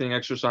some strengthening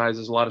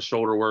exercises, a lot of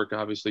shoulder work,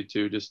 obviously,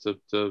 too, just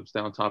to stay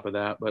on top of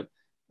that. But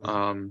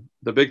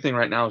the big thing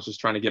right now is just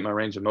trying to get my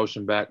range of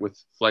motion back with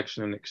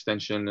flexion and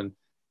extension.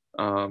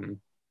 And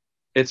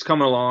it's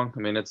coming along.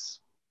 I mean, it's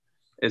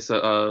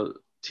a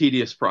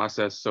tedious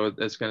process, so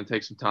it's going to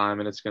take some time,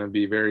 and it's going to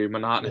be very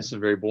monotonous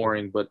and very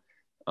boring. But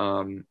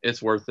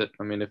it's worth it.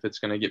 I mean, if it's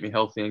going to get me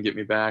healthy and get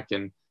me back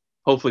and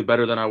hopefully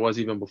better than I was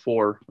even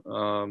before,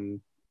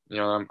 I'm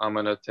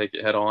going to take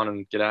it head on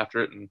and get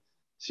after it and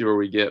see where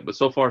we get. But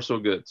so far, so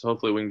good. So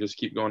hopefully we can just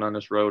keep going on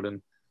this road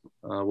and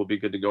we'll be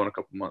good to go in a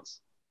couple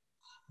months.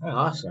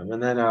 Awesome.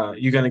 And then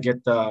you're going to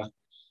get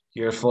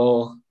your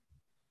full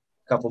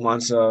couple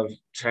months of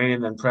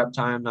training and prep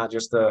time, not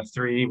just the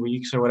 3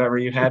 weeks or whatever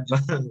you had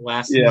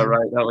last Yeah, season.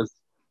 right.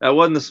 That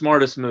wasn't the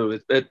smartest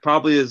move. It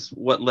probably is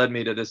what led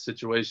me to this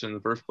situation in the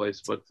first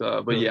place. But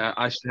yeah,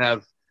 I should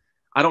have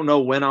I don't know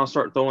when I'll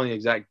start throwing the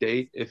exact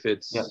date, if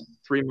it's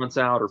 3 months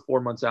out or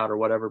 4 months out or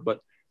whatever, but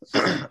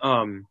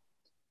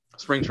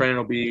spring training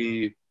will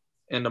be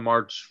end of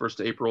March,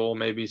 1st of April,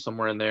 maybe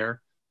somewhere in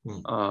there.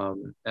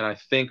 And I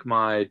think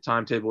my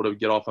timetable to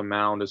get off a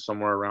mound is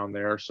somewhere around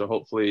there. So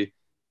hopefully,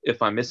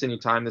 if I miss any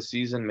time this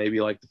season, maybe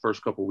like the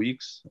first couple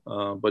weeks,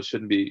 but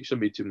shouldn't be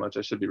too much.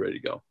 I should be ready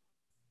to go.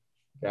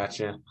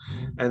 Gotcha.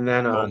 And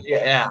then,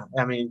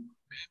 I mean,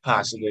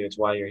 possibly it's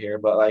why you're here,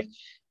 but like,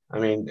 I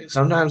mean,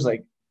 sometimes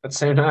like at the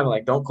same time,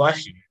 like don't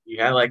question it.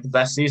 You had like the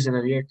best season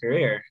of your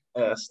career,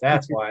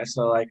 stats wise.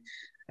 So like,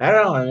 I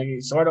don't know. I mean,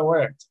 it sort of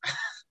worked.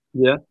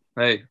 Yeah.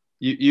 Hey,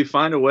 you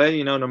find a way,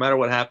 you know, no matter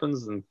what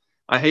happens. And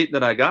I hate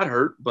that I got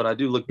hurt, but I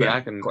do look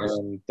back and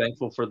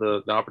thankful for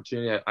the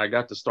opportunity. I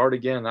got to start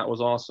again. That was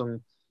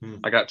awesome.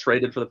 I got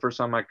traded for the first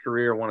time in my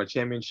career, won a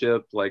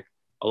championship. Like,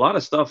 a lot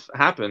of stuff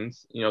happened,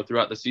 you know,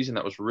 throughout the season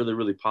that was really,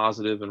 really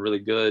positive and really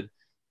good.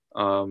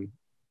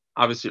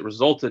 Obviously, it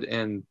resulted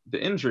in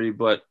the injury,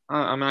 but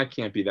I mean, I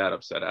can't be that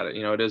upset at it.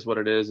 You know, it is what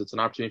it is. It's an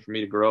opportunity for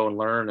me to grow and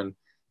learn. And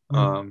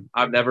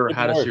I've never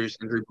had a serious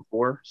injury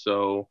before,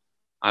 so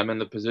I'm in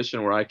the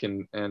position where I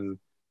can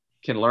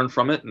learn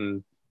from it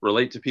and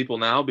relate to people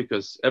now,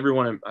 because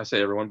I say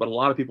everyone, but a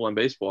lot of people in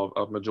baseball,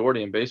 a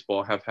majority in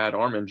baseball, have had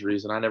arm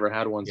injuries, and I never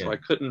had one, so I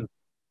couldn't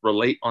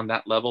relate on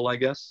that level, I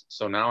guess.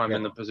 So now I'm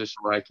in the position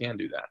where I can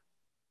do that.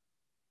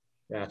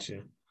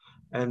 Gotcha.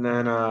 And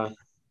then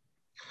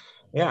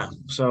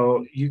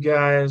so you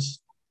guys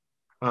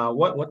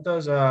what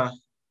does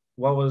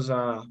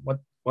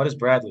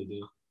Bradley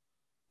do?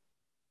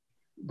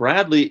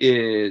 Bradley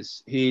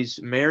he's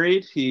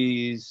married.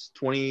 He's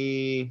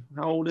 20.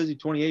 How old is he?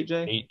 28,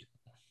 Jay? 8.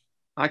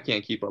 I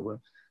can't keep up with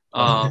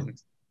him.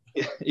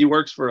 He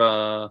works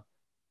for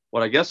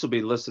what I guess will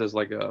be listed as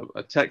like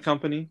a tech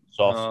company.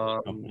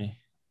 Software company.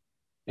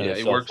 Yeah,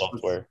 he works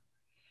with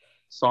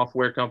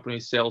software company,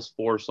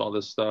 Salesforce, all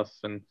this stuff,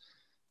 and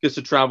gets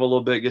to travel a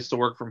little bit, gets to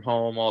work from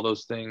home, all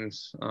those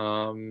things.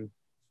 So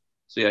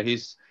yeah,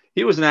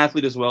 he was an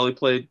athlete as well. He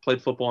played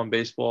football and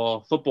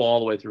football all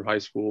the way through high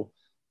school.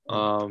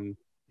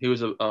 He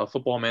was a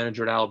football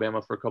manager at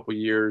Alabama for a couple of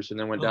years, and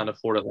then went down to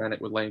Florida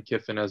Atlantic with Lane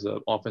Kiffin as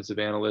an offensive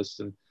analyst,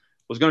 and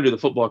was going to do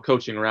the football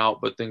coaching route,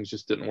 but things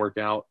just didn't work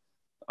out.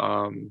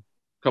 A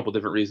couple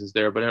different reasons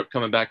there, but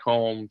coming back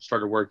home,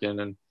 started working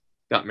and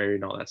got married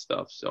and all that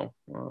stuff. So,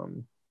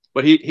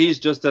 but he's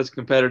just as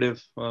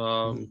competitive.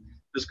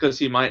 Just because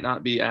he might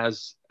not be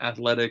as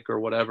athletic or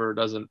whatever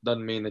doesn't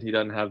mean that he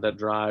doesn't have that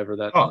drive or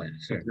that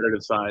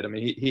competitive side. I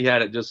mean, he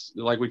had it just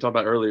like we talked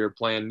about earlier,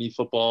 playing knee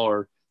football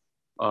or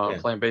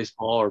playing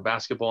baseball or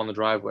basketball in the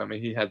driveway. I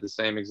mean, he had the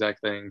same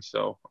exact thing.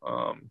 So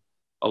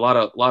a lot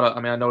of,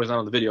 I mean, I know he's not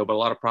on the video, but a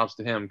lot of props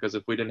to him, because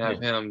if we didn't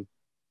have him,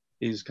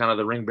 he's kind of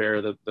the ring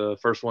bearer, the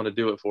first one to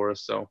do it for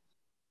us. So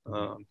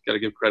got to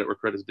give credit where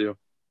credit's due.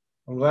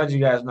 I'm glad you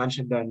guys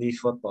mentioned knee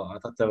football. I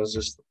thought that was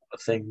just a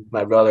thing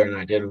my brother and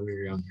I did when we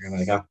were younger.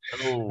 Like,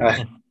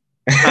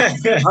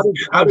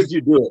 how did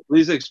you do it?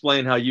 Please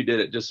explain how you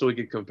did it, just so we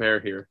could compare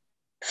here.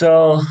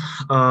 So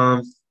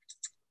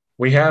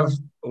we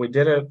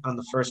did it on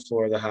the first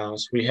floor of the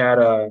house. We had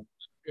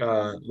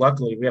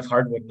luckily we have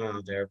hardwood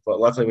now there,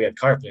 but luckily we had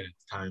carpet at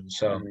the time.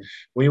 So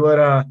we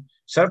would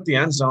set up the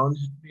end zone.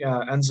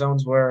 End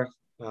zones were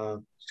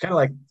it's kind of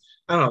like,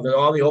 I don't know,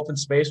 all the open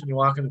space when you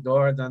walk in the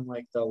door, then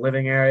like the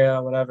living area,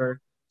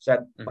 whatever, set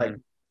like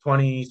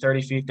 20,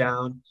 30 feet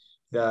down.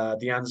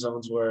 The end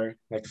zones were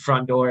like the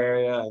front door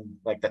area and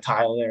like the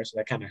tile there. So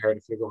that kind of hurt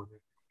if you're going there.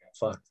 Got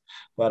fucked.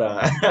 But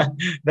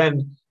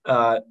then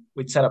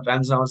we'd set up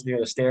end zones near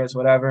the stairs,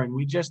 whatever. And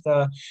we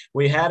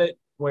had it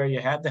where you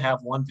had to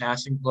have one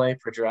passing play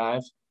per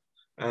drive.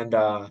 And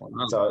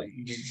so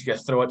you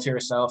just throw it to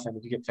yourself, and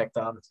if you get picked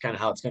on, it's kind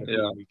of how it's going to be.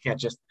 You can't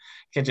just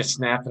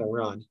snap and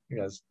run,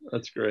 because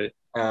that's great.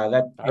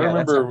 I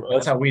remember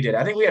that's how we did.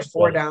 I think we had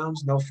 4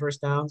 downs, no first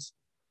downs.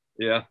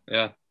 Yeah.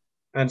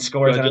 And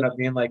scores ended up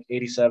being like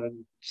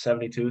 87,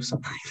 72,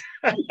 something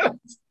like that.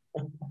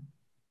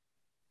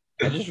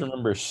 I just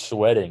remember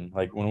sweating.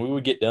 Like, when we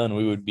would get done,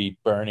 we would be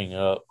burning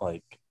up.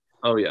 Like,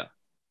 oh yeah.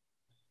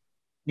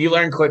 You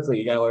learn quickly.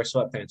 You got to wear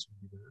sweatpants.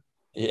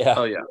 Yeah.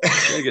 Oh yeah.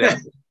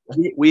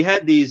 We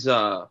had these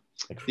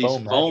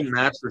foam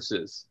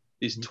mattresses,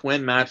 these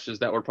twin mattresses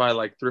that were probably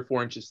like 3 or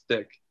 4 inches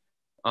thick.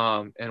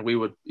 And we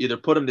would either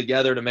put them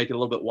together to make it a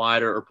little bit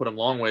wider, or put them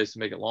long ways to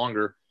make it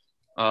longer.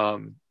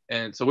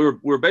 And so we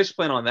were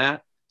basically playing on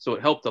that. So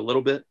it helped a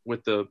little bit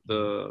with the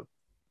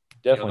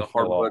definitely the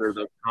hardwood or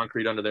the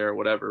concrete under there or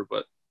whatever.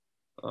 But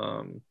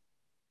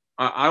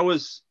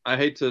I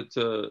hate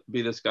to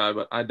be this guy,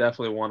 but I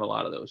definitely won a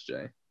lot of those,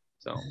 Jay.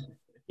 So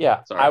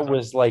yeah, I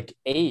was like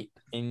 8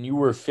 and you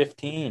were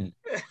 15.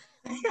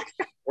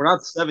 We're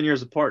not 7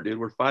 years apart, dude.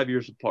 We're 5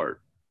 years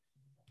apart.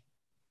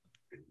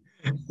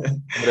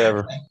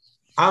 Whatever.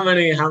 How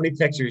many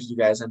pictures do you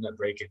guys end up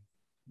breaking?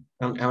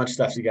 How much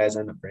stuff do you guys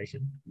end up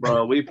breaking?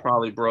 Bro, we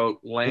probably broke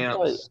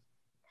lamps,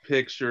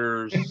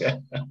 pictures,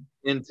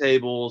 end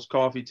tables,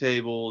 coffee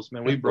tables.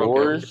 Man, we broke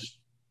doors.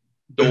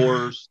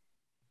 Doors.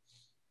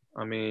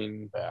 I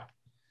mean,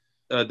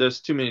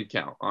 there's too many to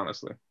count,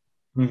 honestly.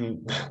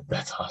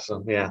 That's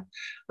awesome. Yeah.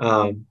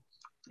 Yeah,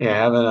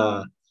 having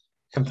a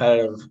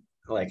competitive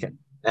like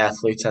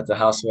athletes at the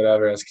house,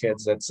 whatever, as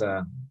kids, that's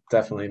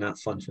definitely not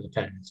fun for the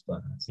parents.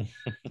 But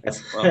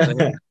that's Well,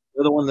 they're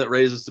the one that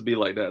raised us to be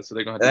like that, so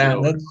they're gonna have to get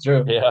over it. that's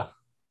true. Yeah.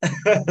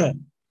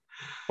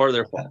 Part of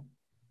their fault.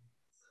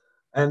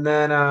 And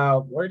then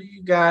where do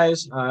you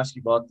guys I'll ask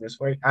you both this?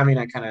 Where I kind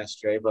of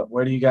asked Jay, but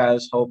where do you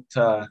guys hope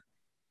to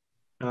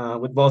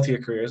with both of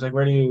your careers? Like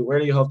where do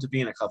you hope to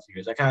be in a couple of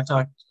years? I kind of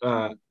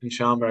talked in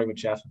Schaumburg with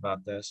Geoff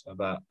about this,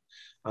 about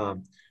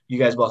you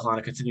guys both want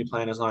to continue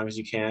playing as long as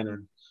you can,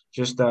 and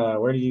just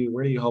where do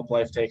you hope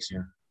life takes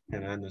you?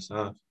 And end this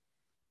off.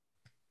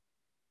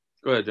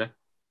 Go ahead, Jay.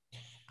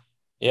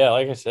 Yeah,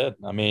 like I said,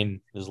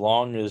 as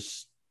long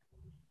as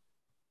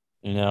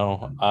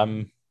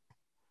I'm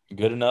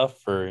good enough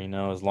for,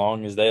 as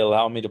long as they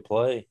allow me to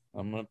play,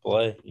 I'm going to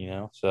play,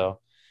 so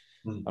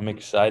I'm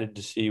excited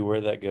to see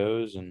where that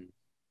goes and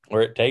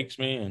where it takes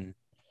me and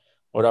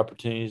what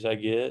opportunities I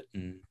get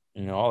and,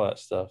 all that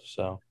stuff.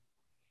 So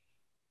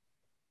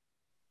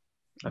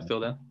I feel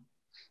that.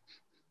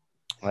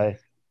 Hey,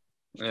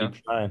 Yeah.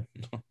 keep trying.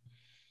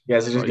 You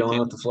guys are just going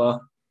with the flow.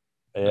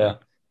 Yeah.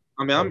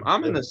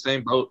 I'm in the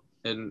same boat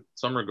in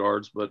some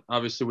regards, but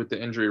obviously with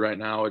the injury right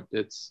now,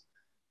 it's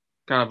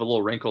kind of a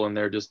little wrinkle in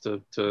there just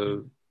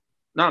to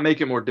not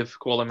make it more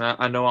difficult.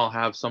 I know I'll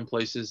have some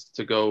places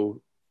to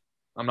go.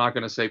 I'm not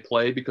going to say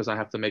play because I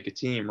have to make a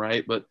team,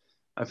 right? But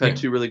I've had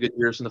 2 really good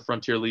years in the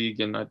Frontier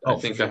League, and I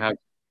think I have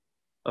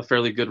a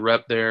fairly good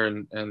rep there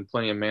and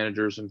plenty of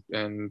managers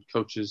and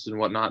coaches and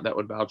whatnot that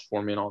would vouch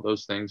for me and all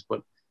those things.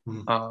 But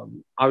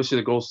obviously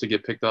the goal is to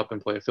get picked up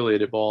and play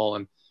affiliated ball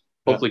and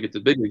hopefully get to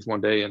the big leagues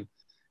one day. And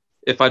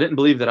if I didn't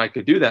believe that I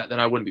could do that, then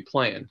I wouldn't be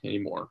playing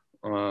anymore.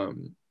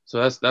 So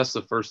that's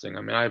the first thing.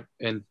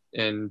 In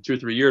 2 or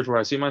 3 years where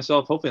I see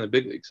myself, hopefully in the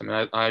big leagues.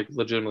 I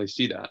legitimately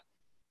see that.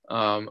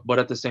 But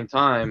at the same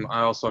time,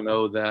 I also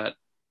know that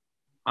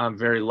I'm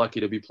very lucky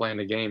to be playing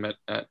the game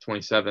at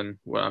 27.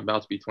 Well, I'm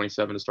about to be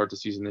 27 to start the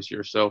season this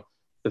year. So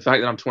the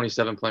fact that I'm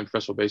 27 playing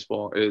professional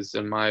baseball is,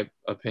 in my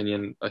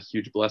opinion, a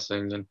huge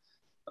blessing.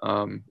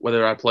 And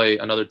whether I play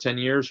another 10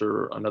 years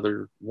or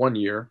another 1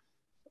 year,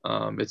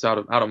 it's out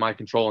of my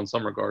control in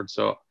some regards.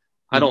 So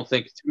I don't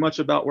think too much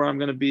about where I'm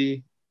going to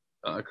be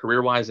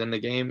career-wise in the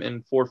game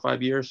in 4 or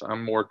 5 years.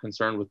 I'm more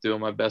concerned with doing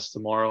my best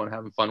tomorrow and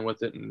having fun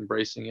with it and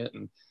embracing it.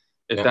 And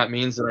if that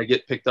means that I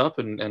get picked up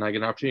and I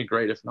get an opportunity,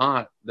 great. If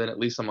not, then at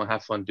least I'm going to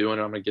have fun doing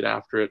it. I'm going to get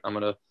after it. I'm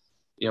going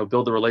to,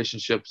 build the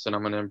relationships, and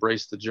I'm going to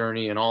embrace the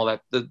journey and all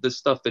that, the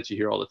stuff that you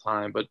hear all the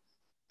time, but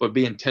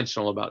be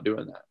intentional about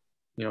doing that.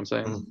 You know what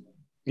I'm saying?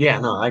 Yeah,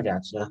 no, I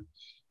got you.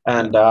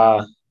 And